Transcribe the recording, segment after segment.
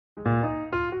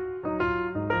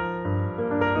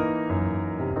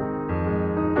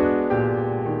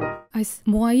Այս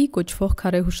մոայի կոչվող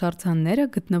քարեհուշարձանները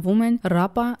գտնվում են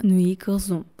Ռապա Նուիի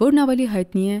կղզում, որն ավելի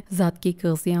հայտնի է Զատկի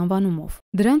կղզի անվանումով։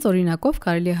 Դրանց օրինակով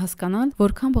կարելի է հասկանալ,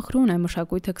 որքան բխրուն է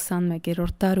մշակույթը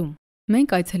 21-րդ դարում։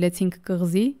 Մենք այցելեցինք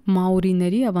կղզի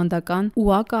մաուրիների ավանդական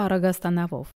ուակա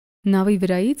առագաստանավով։ Նավի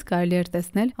վրայից կարելի էր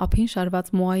տեսնել ափին շարված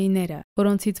մոայիները,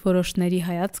 որոնցից որոշների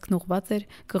հայացքն ուղղված էր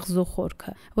կղզու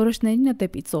խորքը, որոշներինը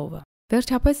դեպի ծովը։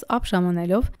 Վերջապես ափ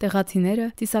ժամանելով տեղացիները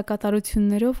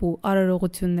ծիսակատարություններով ու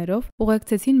արարողություններով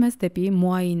ուղեկցեցին մեզ դեպի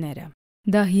մոայիները։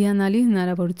 Դա հիանալի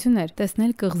հնարավորություն էր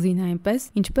տեսնել կղզին այնպես,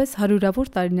 ինչպես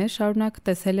հարյուրավոր տարիներ շարունակ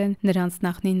տեսել են նրանց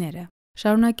նախնիները։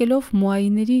 Շարունակելով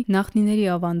մոայիների նախնիների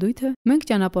ավանդույթը, մենք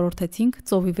ճանապարհորդեցինք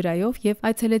ծովի վրայով եւ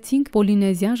այցելեցինք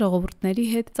պոլինեզիան ժողովուրդների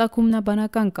հետ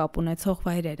ծագումնաբանական կապ ունեցող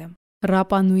վայրերը։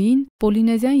 Ռապա Նուին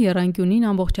պոլինեզիան եռանկյունին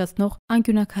ամբողջացնող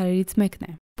անկյունաքարերից մեկն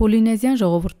է։ Պոլինեզիան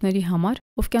ժողովուրդների համար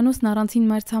օվկիանոսն առանցին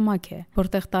մայրցամաք է,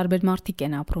 որտեղ տարբեր մարդիկ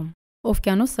են ապրում։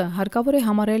 Օվկիանոսը հարկավոր է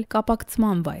համարել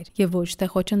կապակցման վայր եւ ոչ թե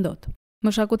խոչընդոտ։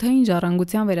 Մշակութային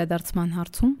ժառանգության վերադարձման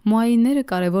հարցում մոայիները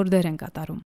կարևոր դեր են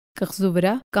կատարում։ Կղզու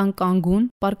վրա կան կանգուն,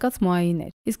 պարկած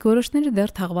մոայիներ, իսկ որոշները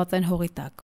դեռ թաղված են հողի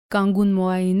տակ։ Կանգուն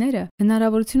մոայիները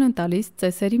հնարավորություն են տալիս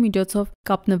ծեսերի միջոցով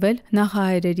կապնվել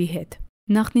նախահայրերի հետ։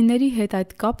 Նախնիների հետ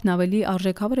այդ կապն ավելի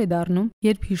արժեքավոր է դառնում,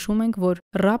 երբ հիշում ենք, որ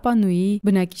Ռապա Նուիի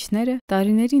բնակիչները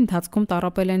տարիների ընթացքում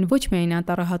տառապել են ոչ միայն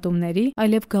անտառահատումների,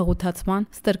 այլև գաղութացման,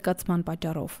 ստրկացման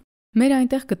պատճառով։ Մեր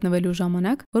այնտեղ գտնվելու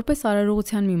ժամանակ, որպես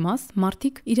արարողության մի մաս,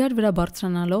 մարդիկ իրար վրա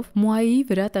բարձրանալով մոայիի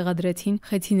վրա տեղադրեցին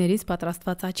խեցիներից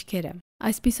պատրաստված աչքերը։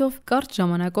 Այսպիսով կարճ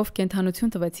ժամանակով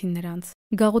կենդանություն տվեցին նրանց։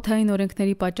 Գաղութային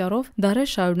օրենքների պատճառով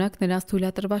դարեր շարունակ նրանց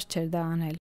թույլատրված չէր դա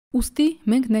անել։ Ուստի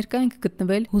մենք ներկա ենք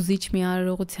գտնվել հուզիչ մի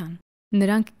արարողության։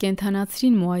 Նրանք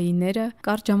կենդանացրին մոայիները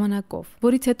կարճ ժամանակով,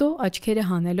 որից հետո աչքերը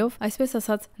հանելով, այսպես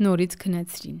ասած, նորից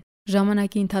քնեցրին։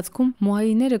 Ժամանակի ընթացքում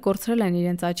մոայիները կորցրել են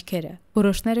իրենց աչքերը,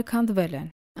 որոշները քանդվել են։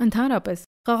 Ընդհանրապես,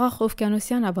 խաղաղ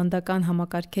օվկիանոսյան ավանդական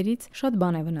համակարգերից շատ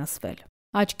բան է վնասվել։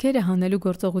 Աչքերը հանելու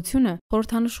գործողությունը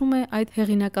խորհրդանշում է այդ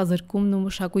հեղինակազրկումն ու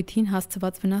մշակույթին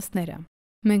հասցված վնասները։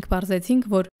 Մենք պարզեցինք,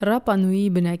 որ Ռապա Նուիի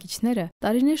բնակիչները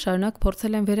տարիներ շարունակ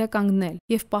փորձել են վերականգնել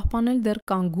եւ պահպանել դեռ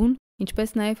կանգուն,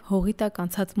 ինչպես նաեւ հողի տակ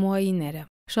անցած մոայիները։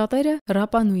 Շատերը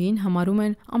Ռապա Նուիին համարում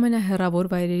են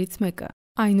ամենահեռավոր վայրերից մեկը։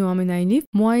 Այնուամենայնիվ,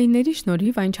 մոայիների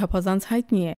շնորհիվ այն չափազանց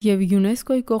հայտնի է եւ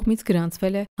ՅՈՒՆԵՍԿՕ-ի կողմից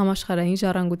գրանցվել է համաշխարհային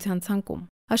ժառանգության ցանկում։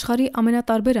 Աշխարհի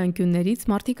ամենատարբեր անկյուններից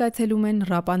մարդիկ այցելում են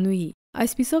Ռապա Նուիի։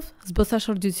 Այսպիսով,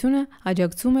 զբոսաշրջությունը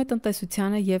աջակցում է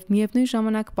տնտեսությանը եւ միևնույն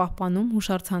ժամանակ պահպանում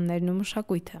հուշարձաններն ու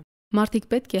մշակույթը։ Մարդիկ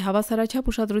պետք է հավասարաչափ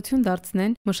ուշադրություն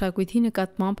դարձնեն մշակույթի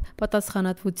նկատմամբ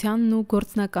պատասխանատվությանն ու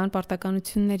գործնական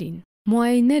պարտականություններին։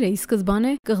 Մոայիները ի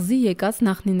սկզբանե կղզի եկած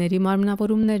նախնիների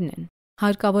մարմնավորումներն են։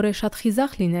 Հարկավոր է շատ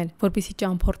խիզախ լինել, որպեսզի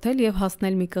ճամփորդել եւ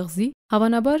հասնել մի կղզի,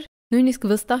 հավանաբար նույնիսկ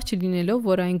վստահ չլինելով,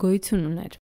 որ այն գոյություն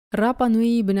ուներ։ Ռապա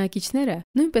Նուիի բնակիչները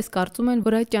նույնպես կարծում են,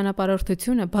 որ այդ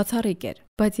ճանապարհորդությունը բացառիկ էր,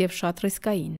 բայց եւ շատ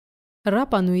ռիսկային։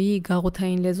 Ռապա Նուիի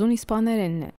գաղութային լեզուն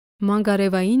իսպաներենն է,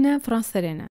 մանգարևայինը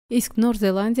ֆրանսերենը, իսկ Նոր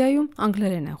Զելանդիայում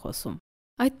անգլերեն են խոսում։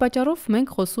 Այդ պատճառով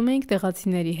մենք խոսում էինք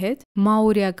տեղացիների հետ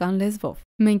մաուրիական լեզվով։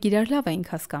 Մենք իրար լավ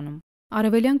էինք հասկանում։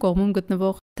 Արևելյան կողմում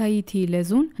գտնվող Թայիթիի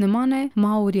լեզուն նման է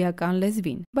մաուրիական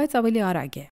լեզվին, բայց ավելի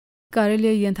արագ է։ Կարելի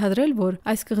է ենթադրել, որ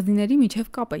այս կղզիների միջև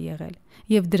կապ է եղել,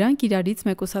 եւ դրանք իրարից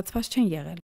մեկուսացված չեն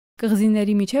եղել։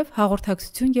 Կղզիների միջև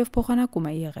հաղորդակցություն եւ փոխանակում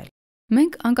է եղել։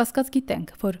 Մենք անկասկած գիտենք,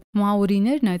 որ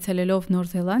մաուրիներն այցելելով Նոր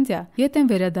Զելանդիա ետ են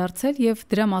վերադարձել եւ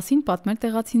դրա մասին պատմել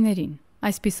տեղացիներին։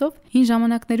 Այսպիսով, հին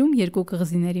ժամանակներում երկու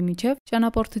կղզիների միջև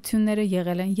ճանապարհորդությունները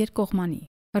եղել են երկկողմանի։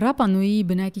 Ռապա Նուիի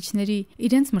բնակիչների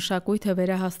իրենց մշակույթը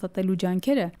վերահաստատելու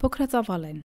ջանքերը փոքրածավալ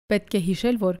են։ Պետք է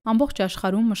հիշել, որ ամբողջ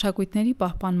աշխարհում մշակույթների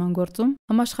պահպանման գործում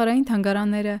համաշխարհային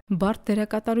թանգարանները բարդ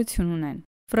դերակատարություն ունեն։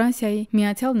 Ֆրանսիայի,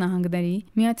 Միացյալ Նահանգների,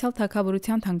 Միացյալ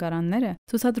Թագավորության թանգարանները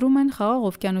ցուցադրում են խաղաղ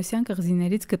օվկիանոսյան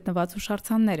կղզիներից գտնված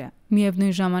հուշարձանները,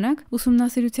 միևնույն ժամանակ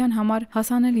ուսումնասիրության համար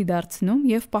հասանելի դարձնում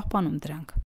եւ պահպանում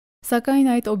դրանք։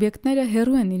 Սակայն այդ օբյեկտները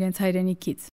հեռու են իրենց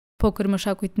հայրենիքից։ Փոքր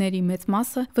մշակույթների մեծ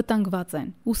մասը վտանգված են,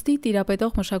 ուստի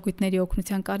տիրապետող մշակույթների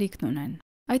օգնության կարիքն ունեն։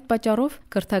 Այդ պատճառով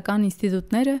կրթական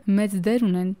ինստիտուտները մեծ դեր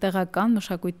ունեն տեղական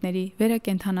մշակույթների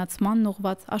վերակենդանացմանն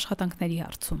ուղղված աշխատանքների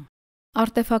հարցում։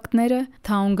 Արտեֆակտները,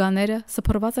 թաունգաները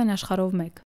սփռված են աշխարհով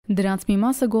մեկ։ Դրանց մի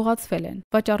մասը գողացվել են,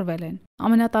 վաճառվել են,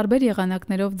 ամենատարբեր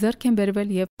եղանակներով ձեռք են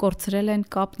բերվել եւ կորցրել են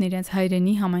կապն իրենց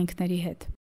հայրենի համայնքների հետ։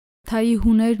 Թայի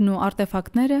հուներն ու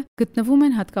արտեֆակտները գտնվում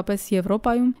են հատկապես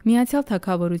Եվրոպայում, Միացյալ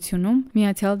Թագավորությունում,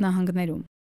 Միացյալ Նահանգներում։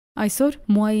 Այսօր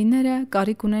մոայիները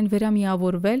կարիք ունեն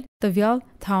վերամիավորվել տվյալ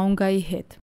թաունգայի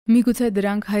հետ։ Միգուցե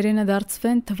դրանք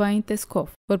հայրենադարձվեն թվային տեսքով,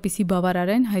 որպեսզի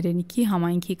բավարարեն հայրենիքի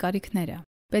համայնքի կարիքները։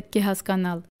 Պետք է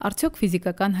հասկանալ, արդյոք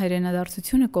ֆիզիկական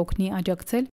հայրենադարձությունը կօգնի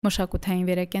աջակցել մշակութային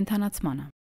վերակենդանացմանը։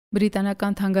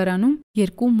 Բրիտանական թանգարանում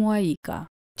 2 մոայի կա։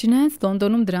 Չնայած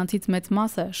Լոնդոնում դրանցից մեծ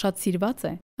մասը շատ սիրված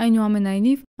է,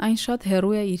 այնուամենայնիվ այն շատ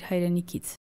հեռու է իր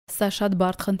հայրենիքից։ Սա շատ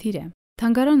բարդ խնդիր է։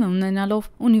 Թանգարանը ունենալով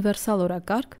ունիվերսալ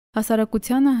օրակարգ,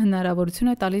 հասարակությանը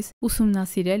հնարավորություն է տալիս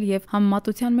ուսումնասիրել եւ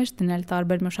համեմատության մեջ դնել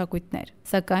տարբեր մշակույթներ,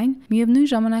 սակայն միևնույն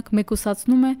ժամանակ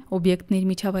մեկուսացնում է օբյեկտն իր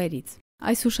միջավայրից։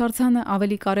 Այս հուշարձանը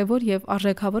ավելի կարևոր եւ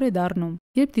արժեքավոր է դառնում,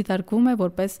 երբ դիտարկվում է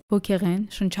որպես ոգեղեն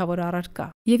շնչավոր առարկա,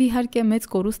 եւ իհարկե մեծ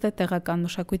կորուստ է տեղական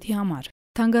մշակույթի համար։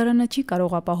 Թանգարանը չի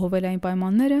կարող ապահովել այն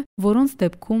պայմանները, որոնց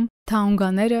դեպքում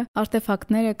թաունգաները,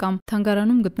 արտեֆակտները կամ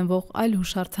թանգարանում գտնվող այլ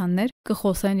հուշարձաններ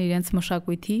կխոսեն իրենց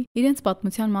մշակույթի, իրենց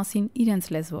պատմության մասին իրենց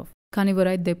լեզվով, քանի որ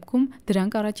այդ դեպքում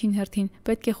դրանք առաջին հերթին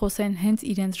պետք է խոսեն հենց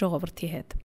իրենց ժողովրդի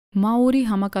հետ։ Մաորի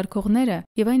համակարգողները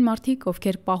եւ այն մարդիկ,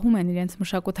 ովքեր պահում են իրենց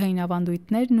մշակութային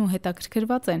ավանդույթներն ու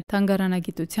հետաքրքրված են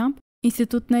թանգարանագիտությամբ,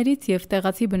 ինստիտուտներից եւ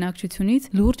տեղացի բնակչությունից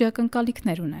լուրջ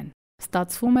ակնկալիքներ ունեն։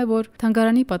 Ստացվում է, որ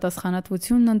թանգարանի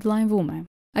պատասխանատվությունն ընդլայնվում է։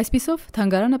 Այսպիսով,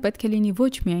 թանգարանը պետք է լինի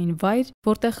ոչ միայն վայր,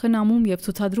 որտեղ խնամում եւ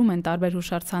ցուցադրում են տարբեր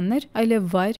հուշարձաններ, այլև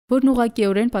վայր, որն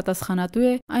ուղղակիորեն պատասխանատու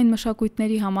է այն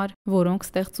մշակույթների համար, որոնք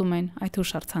ստեղծում են այդ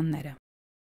հուշարձանները։